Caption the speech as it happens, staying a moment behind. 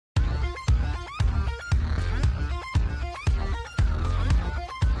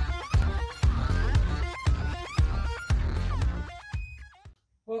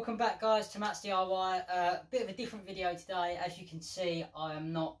Welcome back guys to MattsDIY. A bit of a different video today. As you can see, I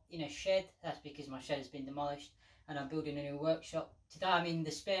am not in a shed. That's because my shed has been demolished and I'm building a new workshop. Today I'm in the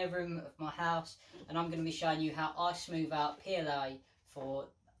spare room of my house and I'm going to be showing you how I smooth out PLA for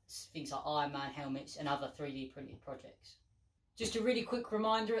things like Iron Man helmets and other 3D printed projects. Just a really quick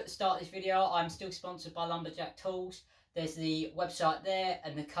reminder at the start of this video, I'm still sponsored by Lumberjack Tools. There's the website there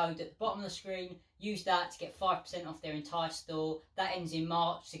and the code at the bottom of the screen. Use that to get 5% off their entire store. That ends in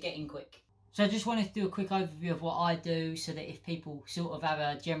March, so get in quick. So I just wanted to do a quick overview of what I do so that if people sort of have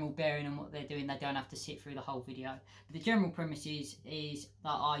a general bearing on what they're doing, they don't have to sit through the whole video. But the general premise is that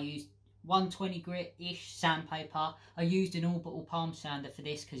I use 120 grit-ish sandpaper. I used an orbital palm sander for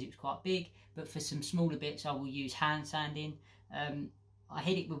this because it was quite big, but for some smaller bits I will use hand sanding. I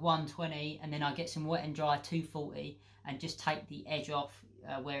hit it with 120 and then I get some wet and dry 240 and just take the edge off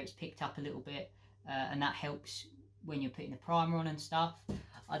where it's picked up a little bit, and that helps when you're putting the primer on and stuff.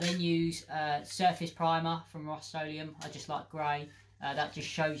 I then use surface primer from Rust-Oleum. I just like grey. That just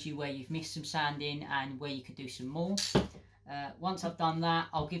shows you where you've missed some sanding and where you could do some more. Once I've done that,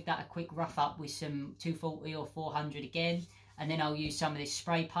 I'll give that a quick rough up with some 240 or 400 again, and then I'll use some of this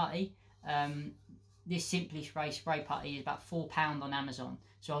spray putty. This Simply spray putty is about £4 on Amazon,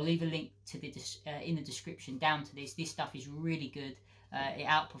 so I'll leave a link to the in the description down to this. This stuff is really good. It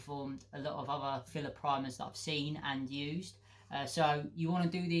outperformed a lot of other filler primers that I've seen and used. So you want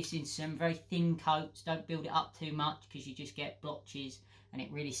to do this in some very thin coats. Don't build it up too much because you just get blotches and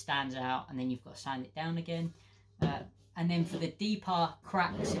it really stands out, and then you've got to sand it down again. And then for the deeper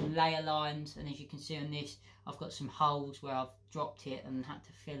cracks and layer lines, and as you can see on this, I've got some holes where I've dropped it and had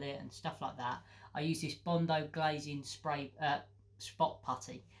to fill it and stuff like that. I use this Bondo glazing spray spot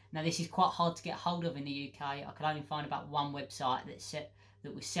putty. Now this is quite hard to get hold of in the UK. I could only find about one website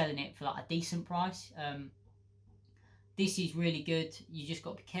that was selling it for like a decent price. This is really good. You just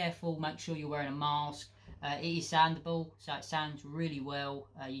got to be careful, make sure you're wearing a mask. It is sandable, so it sands really well.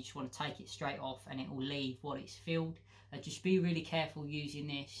 You just want to take it straight off and it will leave what it's filled. Just be really careful using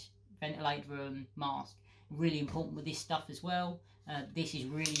this. Ventilated room, mask. Really important with this stuff as well. This is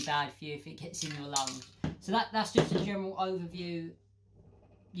really bad for you if it gets in your lungs. So that's just a general overview.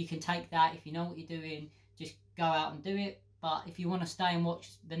 You can take that if you know what you're doing, just go out and do it. But if you want to stay and watch,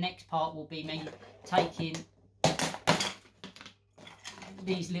 the next part will be me taking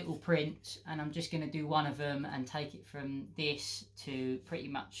these little prints, and I'm just going to do one of them and take it from this to pretty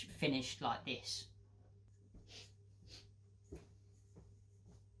much finished like this.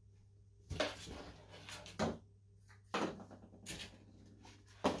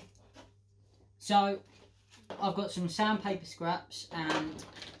 So I've got some sandpaper scraps and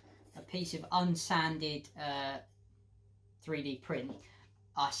a piece of unsanded 3D print.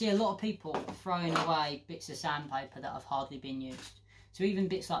 I see a lot of people throwing away bits of sandpaper that have hardly been used. So even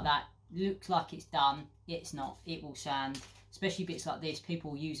bits like that, looks like it's done, it's not, it will sand. Especially bits like this,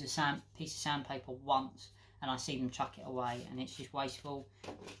 people will use a piece of sandpaper once and I see them chuck it away and it's just wasteful.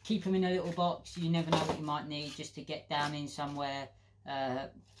 Keep them in a little box, you never know what you might need just to get down in somewhere.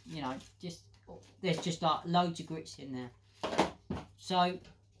 You know, there's just like loads of grits in there. So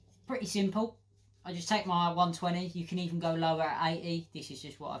pretty simple. I just take my 120, you can even go lower at 80, this is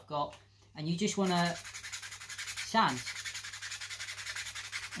just what I've got, and you just want to sand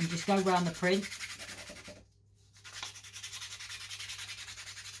and just go around the print,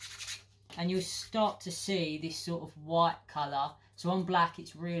 and you'll start to see this sort of white colour. So on black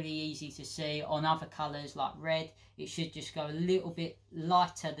it's really easy to see. On other colours like red, it should just go a little bit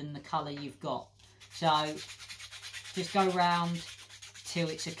lighter than the colour you've got. So just go around till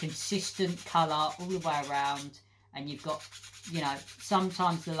it's a consistent colour all the way around, and you've got, you know,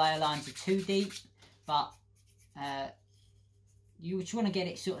 sometimes the layer lines are too deep, but you just want to get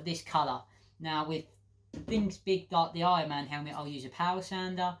it sort of this colour. Now with things big like the Iron Man helmet, I'll use a power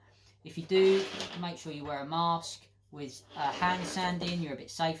sander. If you do, make sure you wear a mask. With hand sanding, you're a bit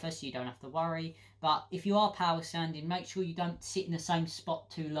safer, so you don't have to worry. But if you are power sanding, make sure you don't sit in the same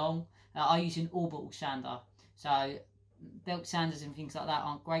spot too long. I use an orbital sander, so belt sanders and things like that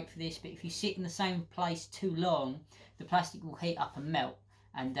aren't great for this. But if you sit in the same place too long, the plastic will heat up and melt,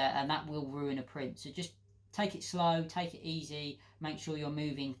 and that will ruin a print. So just take it slow, take it easy, make sure you're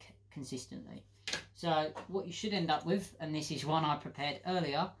moving consistently. So what you should end up with, and this is one I prepared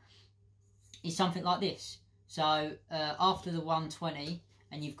earlier, is something like this. So after the 120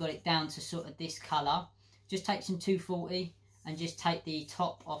 and you've got it down to sort of this colour, just take some 240 and just take the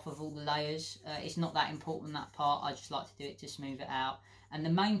top off of all the layers. It's not that important, that part, I just like to do it to smooth it out. And the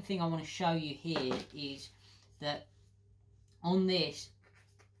main thing I want to show you here is that on this,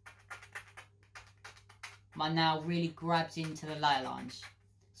 my nail really grabs into the layer lines.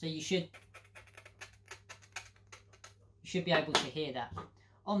 So you should be able to hear that.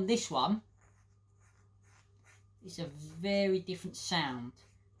 On this one, it's a very different sound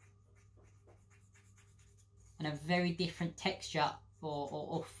and a very different texture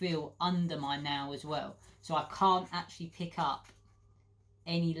or feel under my nail as well. So I can't actually pick up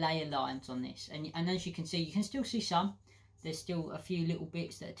any layer lines on this. And as you can see, you can still see some. There's still a few little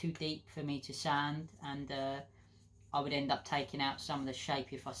bits that are too deep for me to sand, and I would end up taking out some of the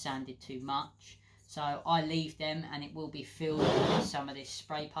shape if I sanded too much. So I leave them, and it will be filled with some of this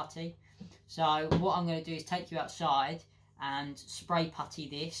spray putty. So what I'm going to do is take you outside and spray putty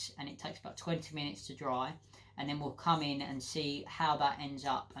this, and it takes about 20 minutes to dry, and then we'll come in and see how that ends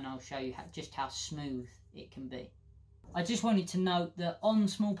up, and I'll show you just how smooth it can be. I just wanted to note that on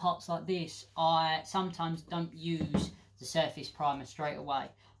small parts like this, I sometimes don't use the surface primer straight away.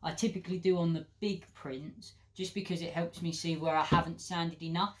 I typically do on the big prints, just because it helps me see where I haven't sanded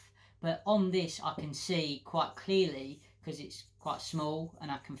enough. But on this I can see quite clearly, because it's quite small and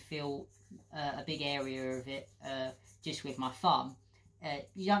I can feel a big area of it just with my thumb.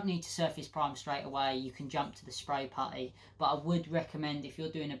 You don't need to surface prime straight away, you can jump to the spray putty, but I would recommend, if you're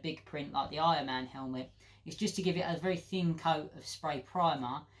doing a big print like the Iron Man helmet, it's just to give it a very thin coat of spray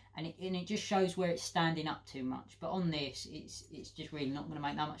primer, and it just shows where it's standing up too much. But on this, it's just really not going to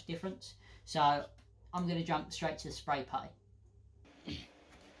make that much difference. So I'm going to jump straight to the spray putty.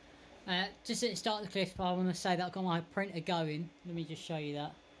 Just at the start of the clip, I want to say that I've got my printer going. Let me just show you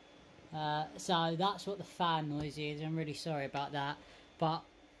that. So that's what the fan noise is. I'm really sorry about that. But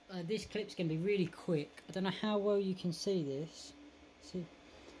this clip's going to be really quick. I don't know how well you can see this.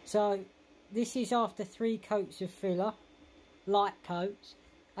 So this is after 3 coats of filler, light coats.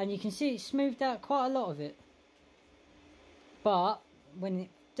 And you can see it's smoothed out quite a lot of it. But when it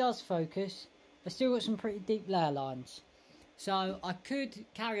does focus, I've still got some pretty deep layer lines. So I could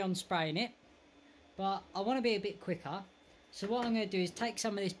carry on spraying it, but I want to be a bit quicker. So what I'm going to do is take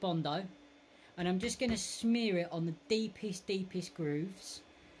some of this Bondo, and I'm just going to smear it on the deepest grooves,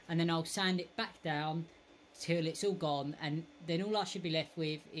 and then I'll sand it back down till it's all gone, and then all I should be left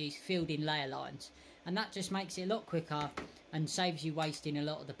with is filled in layer lines. And that just makes it a lot quicker and saves you wasting a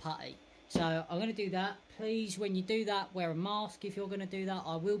lot of the putty. So I'm going to do that. Please, when you do that, wear a mask if you're going to do that.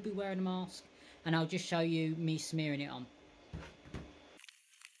 I will be wearing a mask, and I'll just show you me smearing it on.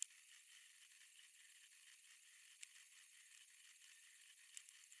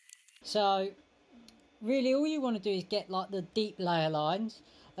 So really all you want to do is get like the deep layer lines.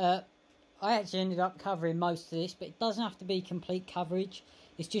 I actually ended up covering most of this, but it doesn't have to be complete coverage.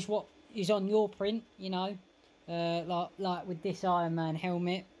 It's just what is on your print, you know. Like with this Iron Man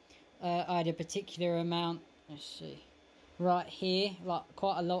helmet, I had a particular amount, let's see, right here, like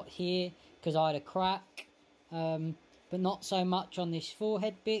quite a lot here, because I had a crack, but not so much on this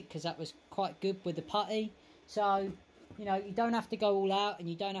forehead bit, because that was quite good with the putty. So, you know, you don't have to go all out, and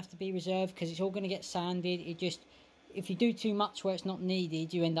you don't have to be reserved, because it's all going to get sanded. It just, if you do too much where it's not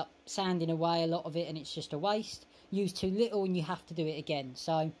needed, you end up sanding away a lot of it, and it's just a waste. Use too little, and you have to do it again.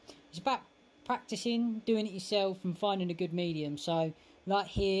 So it's about practicing, doing it yourself, and finding a good medium. So, like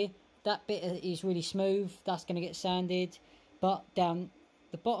here, that bit is really smooth. That's going to get sanded, but down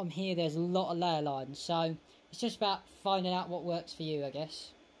the bottom here, there's a lot of layer lines. So it's just about finding out what works for you, I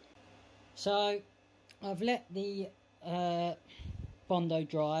guess. So I've let the Bondo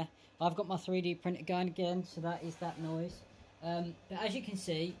dry. I've got my 3D printer going again, so that is that noise. But as you can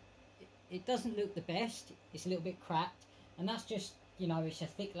see, it doesn't look the best. It's a little bit cracked, and that's just, you know, it's a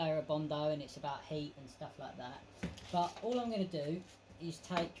thick layer of Bondo, and it's about heat and stuff like that. But all I'm going to do is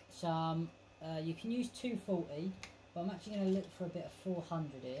take some, you can use 240, but I'm actually going to look for a bit of 400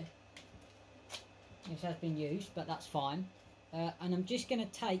 here. This has been used, but that's fine. And I'm just going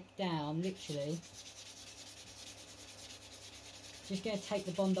to take down, literally, just going to take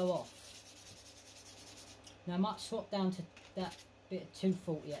the Bondo off. Now I might swap down to that bit of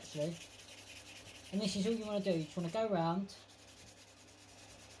 240 actually. And this is all you want to do. You just want to go around,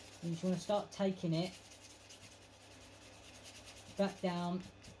 and you just want to start taking it back down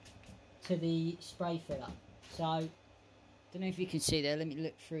to the spray filler. So, don't know if you can see there, let me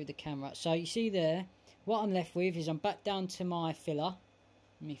look through the camera. So you see there, what I'm left with is I'm back down to my filler.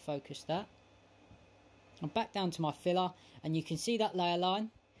 Let me focus that. I'm back down to my filler, and you can see that layer line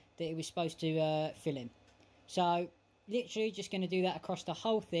that it was supposed to fill in. So literally just going to do that across the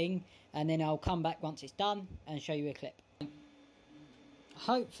whole thing, and then I'll come back once it's done and show you a clip.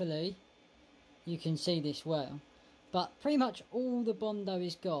 Hopefully you can see this well, but pretty much all the Bondo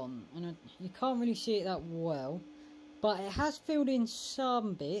is gone, and you can't really see it that well, but it has filled in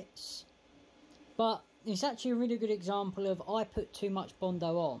some bits. But it's actually a really good example of I put too much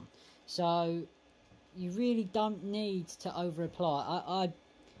Bondo on. So you really don't need to over apply. I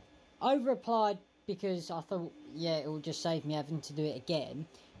over applied because I thought, yeah, it will just save me having to do it again.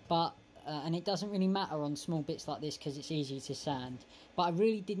 But and it doesn't really matter on small bits like this because it's easy to sand. But I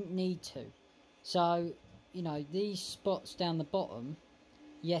really didn't need to. So, you know, these spots down the bottom,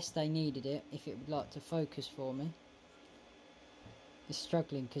 yes, they needed it. If it would like to focus for me. It's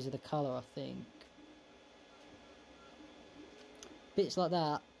struggling because of the colour, I think. Bits like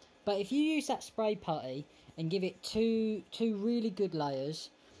that. But if you use that spray putty and give it two really good layers,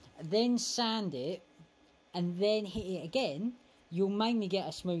 then sand it and then hit it again, you'll mainly get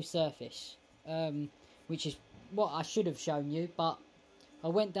a smooth surface, which is what I should have shown you, but I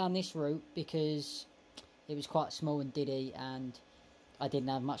went down this route because it was quite small and diddy and I didn't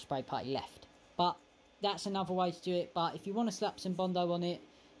have much spray putty left. But that's another way to do it. But if you want to slap some Bondo on it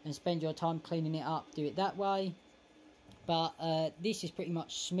and spend your time cleaning it up, do it that way. But this is pretty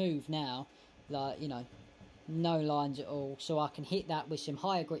much smooth now, like, you know, no lines at all. So I can hit that with some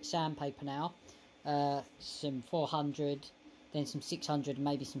higher grit sandpaper now, some 400, then some 600 and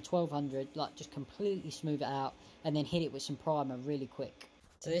maybe some 1200, like just completely smooth it out and then hit it with some primer really quick.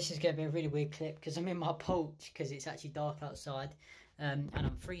 So this is going to be a really weird clip because I'm in my porch because it's actually dark outside, and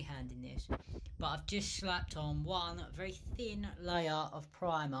I'm freehanding this. But I've just slapped on one very thin layer of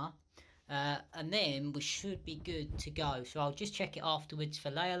primer, and then we should be good to go. So I'll just check it afterwards for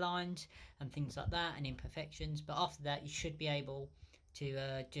layer lines and things like that and imperfections. But after that, you should be able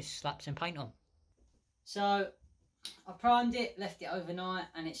to just slap some paint on. So I primed it, left it overnight,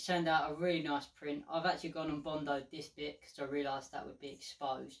 and it's turned out a really nice print. I've actually gone and Bondoed this bit because I realised that would be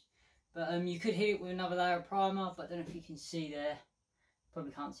exposed. But you could hit it with another layer of primer, but I don't know if you can see there.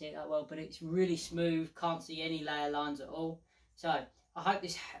 Probably can't see it that well, but it's really smooth. Can't see any layer lines at all. So I hope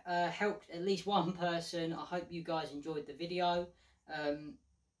this helped at least one person. I hope you guys enjoyed the video.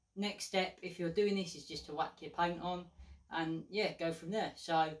 Next step, if you're doing this, is just to whack your paint on and yeah, go from there.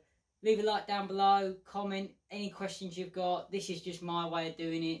 So leave a like down below, comment any questions you've got. This is just my way of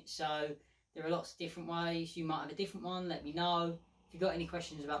doing it, so there are lots of different ways. You might have a different one, let me know. If you've got any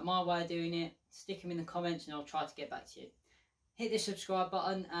questions about my way of doing it, stick them in the comments and I'll try to get back to you. Hit the subscribe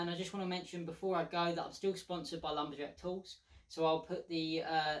button, and I just want to mention before I go that I'm still sponsored by Lumberjack Tools. So I'll put the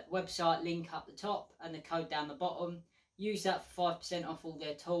website link up the top and the code down the bottom. Use that for 5% off all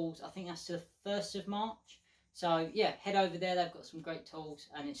their tools. I think that's to the 1st of March. So yeah, head over there, they've got some great tools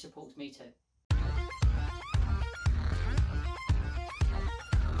and it supports me too.